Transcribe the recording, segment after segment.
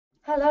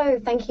Hello,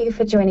 thank you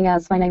for joining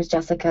us. My name is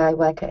Jessica. I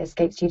work at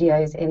Escape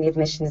Studios in the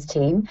admissions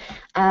team.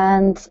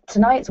 And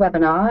tonight's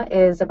webinar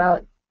is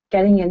about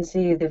getting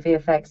into the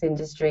VFX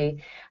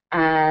industry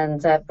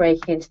and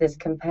breaking into this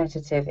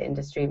competitive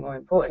industry, more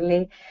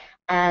importantly.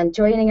 And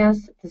joining us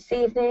this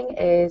evening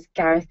is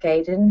Gareth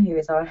Gaydon, who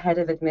is our head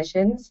of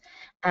admissions,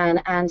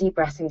 and Andy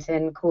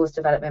Bressington, course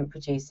development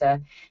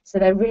producer. So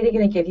they're really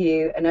going to give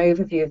you an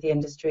overview of the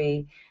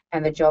industry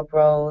and the job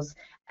roles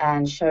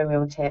and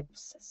showreel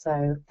tips.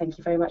 So thank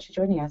you very much for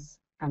joining us,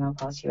 and I'll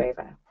pass you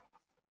over.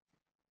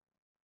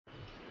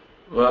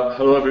 Well,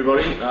 hello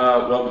everybody.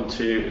 Welcome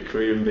to A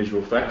Career in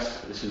Visual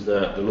Effects. This is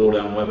the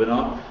Lowdown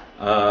webinar.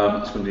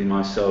 It's going to be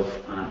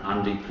myself and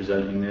Andy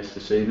presenting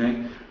this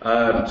evening.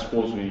 I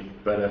suppose we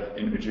better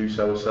introduce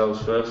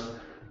ourselves first.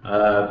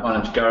 My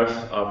name's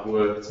Gareth. I've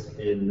worked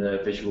in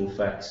the visual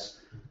effects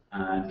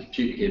and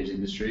computer games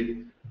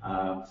industry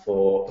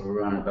for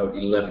around about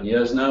 11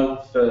 years now.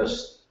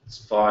 First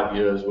 5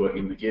 years working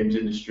in the games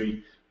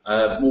industry,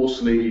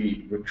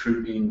 mostly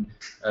recruiting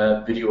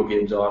video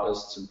games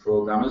artists and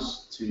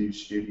programmers to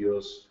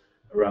studios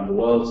around the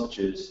world, such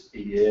as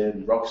EA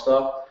and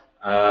Rockstar,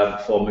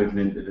 before moving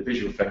into the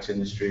visual effects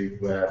industry,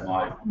 where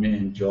my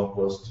main job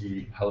was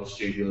to help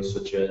studios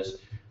such as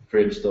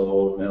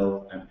Framestore,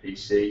 Mill, and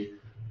PC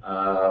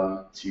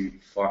to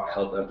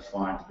help them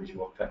find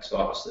visual effects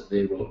artists that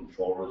they were looking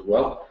for as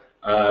well.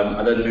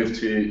 I then moved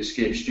to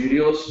Escape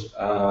Studios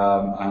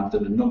and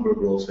did a number of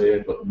roles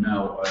here, but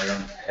now I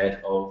am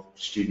head of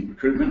student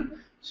recruitment.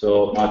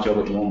 So my job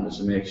at the moment is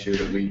to make sure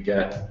that we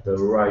get the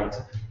right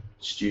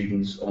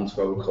students onto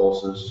our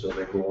courses so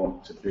they go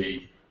on to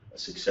be a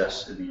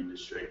success in the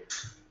industry.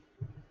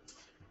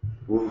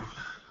 Ooh,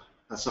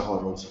 that's a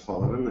hard one to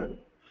follow, isn't it?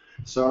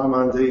 So I'm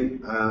Andy.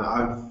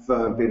 I've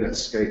been at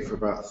Escape for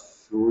about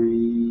 3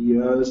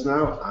 years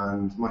now,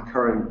 and my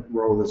current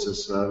role is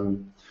as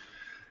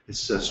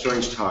it's a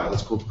strange title.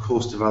 It's called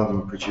course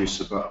development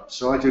producer.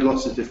 So I do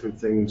lots of different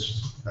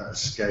things at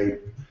Escape.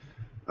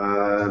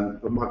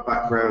 But my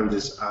background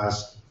is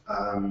as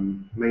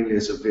mainly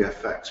as a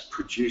VFX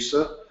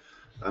producer,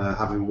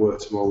 having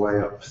worked my way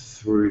up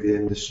through the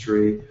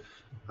industry.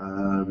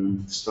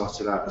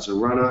 Started out as a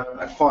runner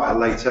at quite a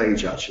late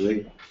age,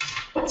 actually,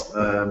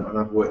 and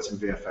I've worked in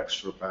VFX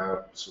for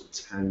about sort of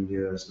 10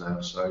 years now.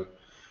 So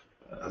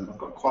I've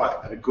got quite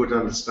a good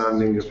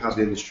understanding of how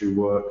the industry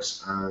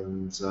works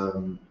and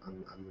the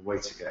way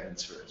to get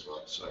into it as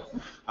well. So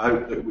I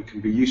hope that we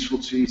can be useful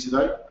to you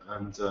today,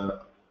 and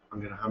I'm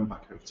going to hand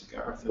back over to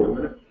Gareth in a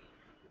minute.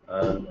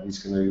 He's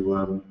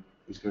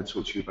going to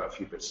talk to you about a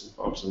few bits and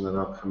bobs, and then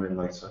I'll come in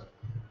later.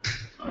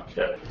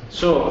 Okay.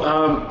 So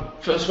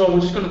first of all,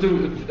 we're just going to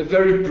do a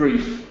very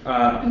brief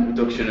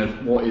introduction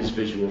of what is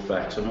visual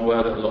effects. I'm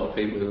aware that a lot of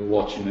people who are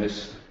watching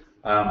this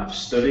have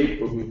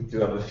studied, but we do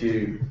have a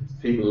few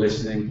people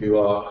listening who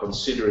are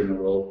considering a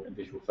role in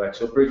visual effects.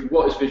 So briefly,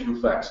 what is visual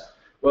effects?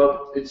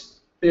 Well,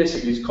 it's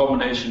basically a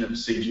combination of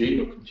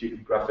CG, or computer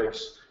graphics,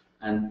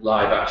 and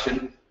live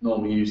action,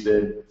 normally used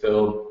in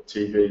film,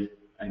 TV,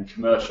 and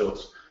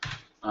commercials.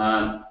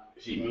 And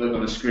if you can look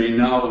on the screen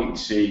now, we can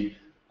see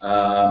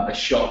a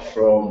shot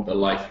from The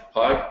Life of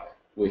Pi,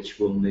 which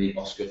won the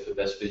Oscar for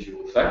Best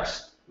Visual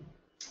Effects.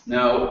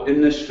 Now,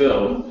 in this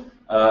film,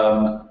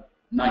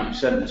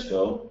 90% of this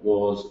film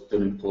was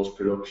done in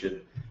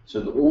post-production. So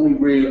the only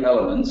real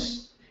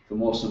elements for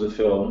most of the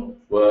film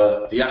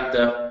were the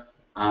actor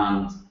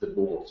and the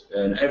boat,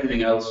 and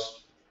everything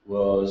else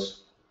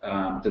was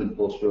done in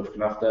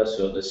post-production after.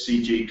 So the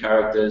CG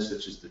characters,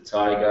 such as the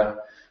tiger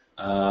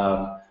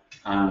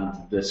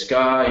and the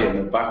sky and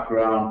the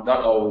background,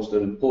 that all was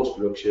done in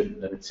post-production.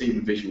 Then a team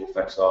of visual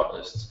effects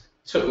artists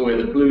took away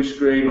the blue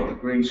screen or the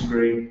green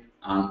screen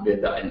and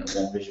made that into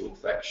one visual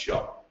effects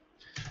shot.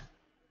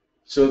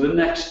 So the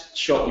next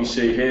shot we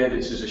see here,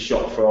 this is a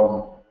shot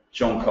from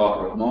John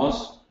Carter of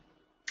Mars.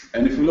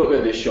 And if we look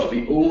at this shot,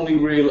 the only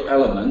real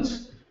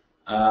element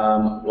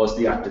was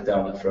the actor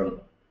down the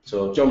front.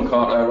 So John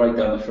Carter, right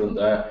down the front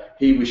there,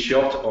 he was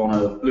shot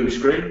on a blue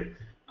screen,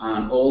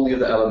 and all the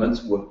other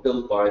elements were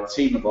built by a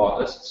team of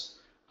artists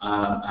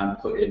and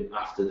put in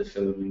after the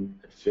filming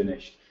had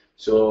finished.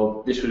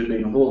 So this would have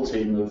been a whole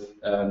team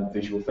of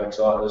visual effects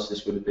artists.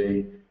 This would have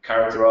been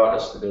character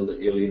artists to build the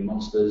alien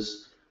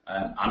monsters,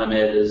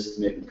 animators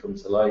to make them come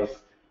to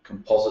life,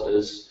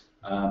 compositors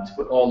to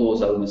put all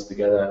those elements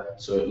together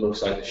so it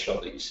looks like the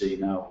shot that you see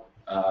now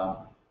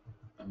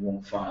in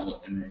one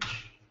final image.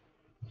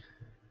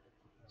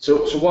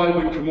 So why are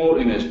we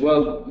promoting this?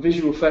 Well, the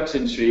visual effects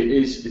industry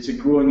it's a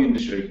growing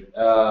industry.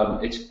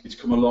 It's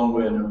come a long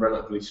way in a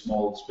relatively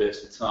small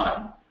space of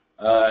time.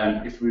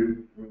 If we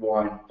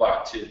rewind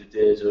back to the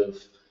days of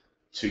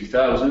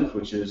 2000,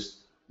 which is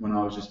when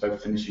I was just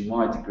about finishing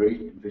my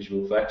degree in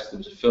visual effects, there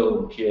was a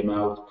film that came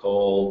out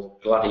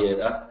called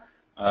Gladiator.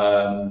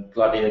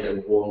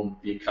 Gladiator won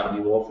the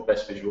Academy Award for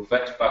Best Visual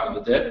Effects back in the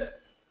day.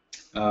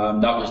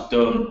 That was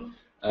done.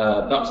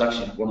 That was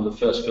actually one of the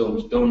first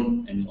films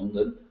done in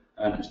London,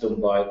 and it was done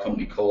by a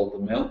company called The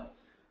Mill.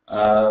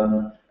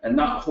 And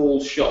that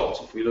whole shot,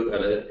 if we look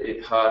at it,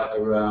 it had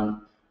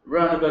around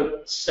around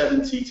about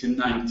 70 to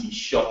 90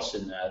 shots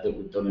in there that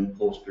were done in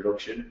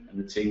post-production, and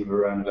the team of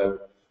around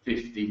about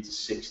 50 to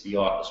 60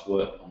 artists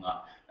working on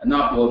that. And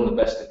that won the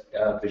Best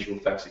Visual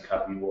Effects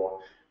Academy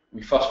Award.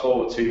 We fast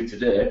forward to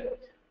today,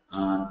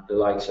 and the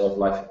likes of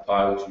Life of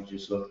Pi, which we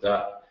just looked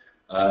at,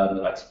 the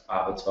likes of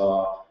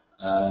Avatar,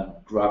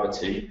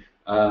 Gravity,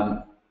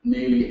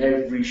 nearly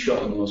every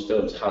shot in those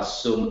films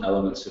has some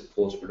elements of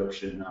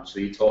post-production now. So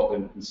you're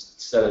talking,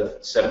 instead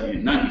of 70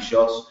 to 90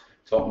 shots,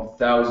 talking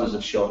thousands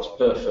of shots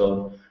per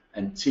film,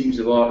 and teams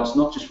of artists,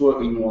 not just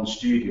working in one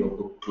studio,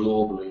 but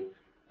globally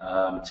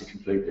to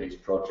complete these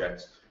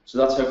projects. So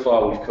that's how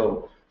far we've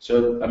come.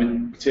 So, I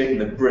mean, we're taking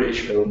the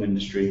British film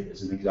industry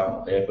as an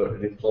example here, but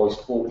it employs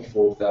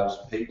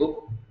 44,000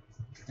 people,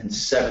 and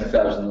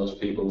 7,000 of those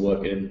people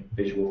work in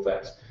visual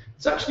effects.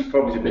 It's actually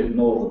probably a bit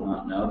more than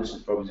that now. This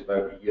is probably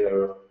about a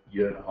year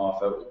and a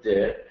half out of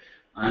date.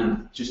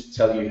 And just to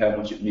tell you how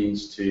much it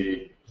means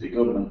to the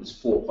government, there's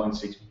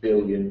 4.6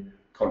 billion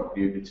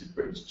contributed to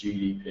Britain's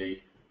GDP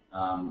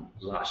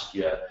last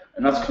year,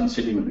 and that's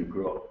continuing to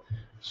grow.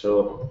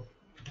 So,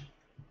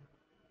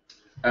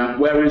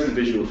 where is the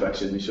visual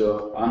effects industry?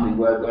 So, Andy,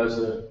 where's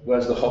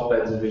the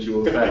hotbeds of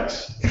visual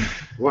effects?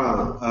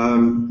 Well,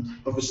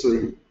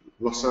 obviously,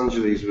 Los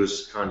Angeles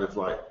was kind of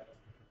like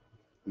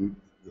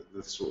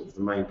the sort of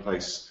the main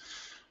place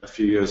a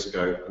few years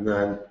ago, and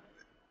then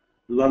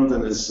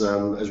London has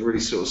really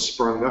sort of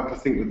sprung up. I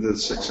think with the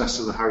success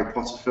of the Harry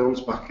Potter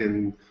films back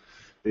in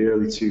the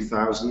early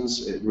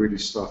 2000s, it really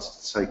started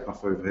to take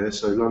off over here.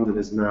 So London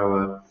is now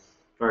a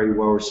very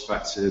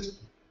well-respected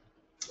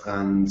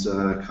and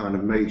kind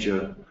of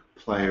major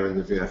player in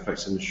the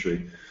VFX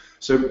industry.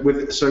 So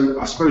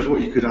I suppose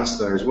what you could ask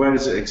there is, where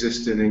does it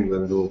exist in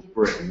England or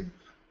Britain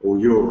or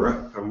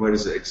Europe, and where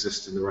does it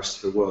exist in the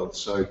rest of the world?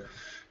 So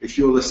if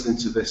you're listening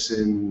to this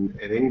in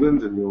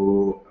England and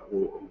or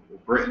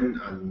Britain,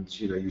 and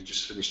you've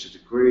just finished a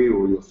degree,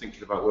 or you're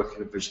thinking about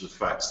working in visual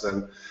effects,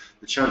 then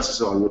the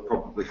chances are you'll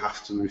probably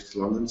have to move to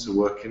London to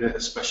work in it,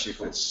 especially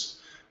if it's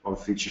on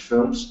feature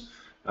films.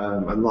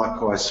 And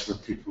likewise for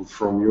people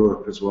from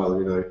Europe as well.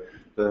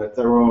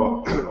 There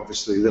are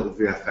obviously little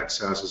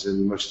VFX houses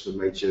in most of the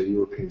major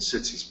European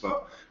cities,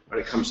 but when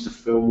it comes to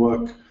film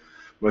work,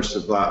 most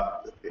of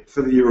that,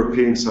 for the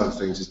European side of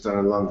things, is done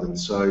in London.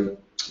 So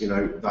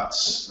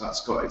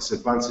that's got its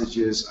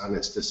advantages and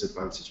its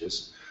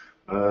disadvantages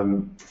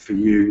for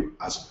you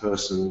as a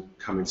person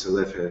coming to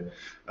live here.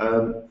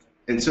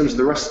 In terms of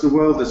the rest of the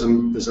world,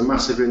 there's a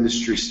massive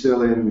industry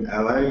still in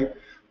LA.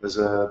 There's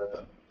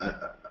a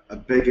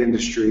big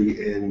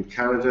industry in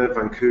Canada,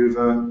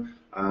 Vancouver,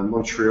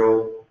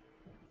 Montreal.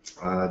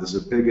 There's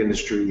a big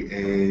industry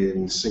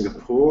in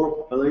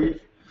Singapore, I believe.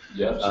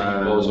 Yeah,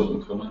 Singapore's up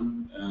and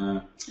coming.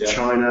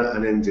 China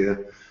and India.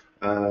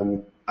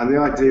 And the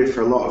idea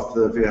for a lot of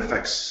the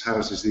VFX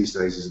houses these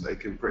days is that they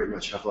can pretty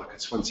much have like a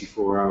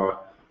 24-hour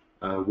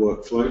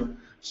workflow.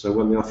 So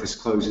when the office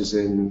closes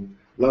in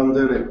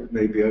London, it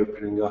may be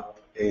opening up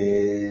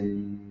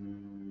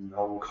in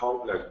Hong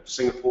Kong, no,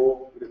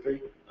 Singapore, would it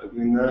be,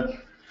 opening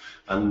there?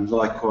 And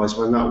likewise,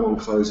 when that one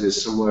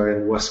closes, somewhere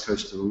in the west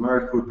coast of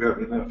America would be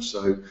opening up.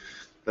 So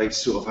they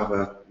sort of have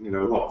a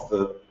lot of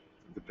the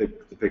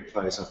big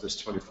players have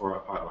this 24-hour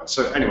pipeline.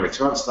 So anyway,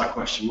 to answer that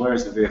question, where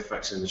is the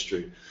VFX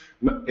industry?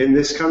 In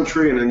this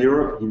country and in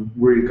Europe, you've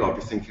really got to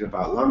be thinking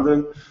about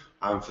London.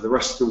 And for the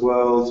rest of the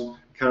world,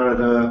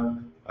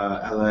 Canada,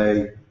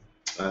 LA,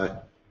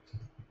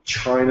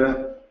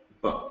 China,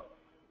 but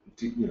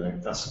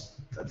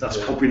that's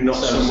probably not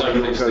somewhere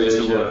you'll go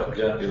to work.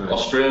 Yeah.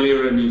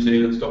 Australia and New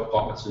Zealand's got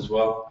pockets as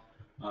well.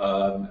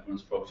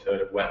 Everyone's probably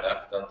heard of Wet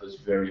App, that does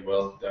very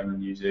well down in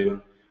New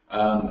Zealand.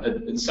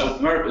 And South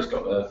America's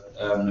got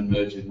an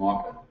emerging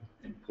market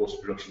in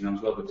post-production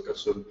as well. They've got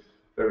some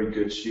very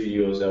good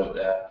studios out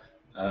there.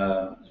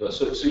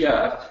 So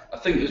yeah, I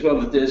think as well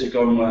the days are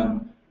gone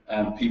when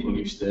people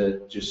used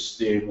to just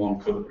stay in one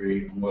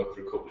country and work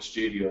for a couple of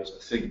studios.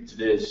 I think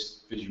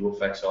today's visual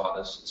effects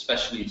artists,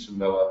 especially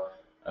some of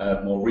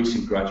our more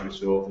recent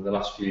graduates over the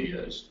last few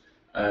years,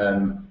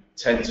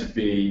 tend to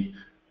be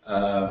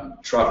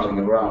travelling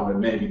around and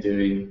maybe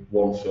doing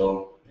one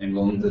film in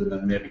London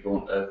and maybe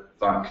going to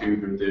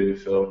Vancouver and doing a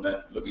film,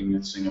 looking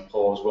at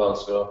Singapore as well.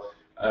 So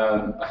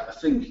I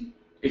think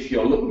if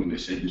you're looking in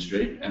this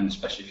industry, and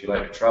especially if you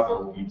like to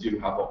travel, you do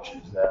have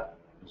options there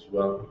as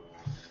well.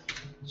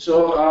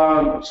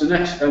 So,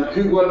 next,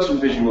 who works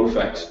on visual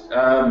effects?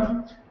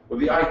 Well,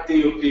 the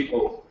ideal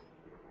people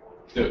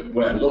that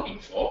we're looking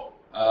for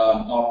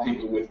are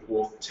people with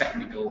both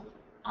technical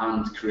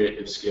and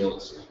creative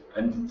skills,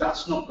 and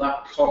that's not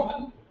that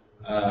common,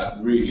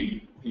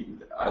 really. People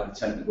that either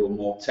tend to go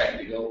more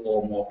technical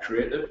or more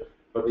creative,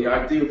 but the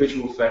ideal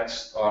visual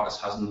effects artist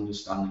has an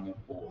understanding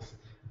of both.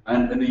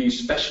 And they use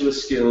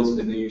specialist skills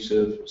in the use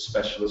of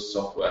specialist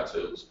software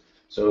tools.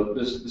 So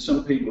there's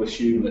some people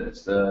assume that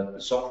it's the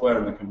software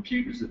and the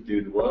computers that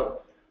do the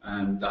work,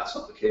 and that's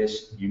not the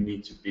case. You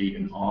need to be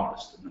an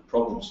artist and a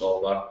problem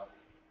solver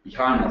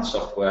behind that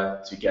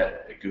software to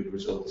get a good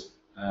result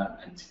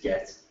and to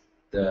get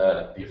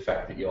the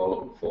effect that you're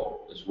looking for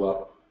as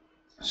well.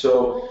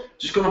 So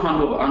just going to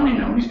hand over to Andy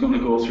now, and he's going to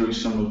go through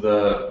some of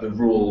the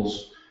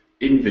roles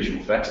in visual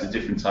effects, the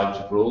different types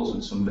of roles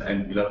and some of the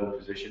entry-level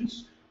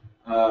positions.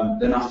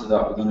 Then after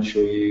that, we're going to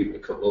show you a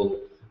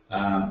couple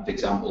of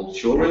example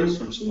showreels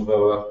from some of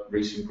our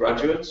recent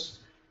graduates,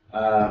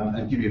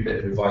 and give you a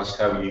bit of advice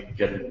how you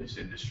get into this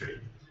industry.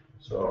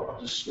 So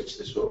I'll just switch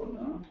this over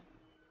now.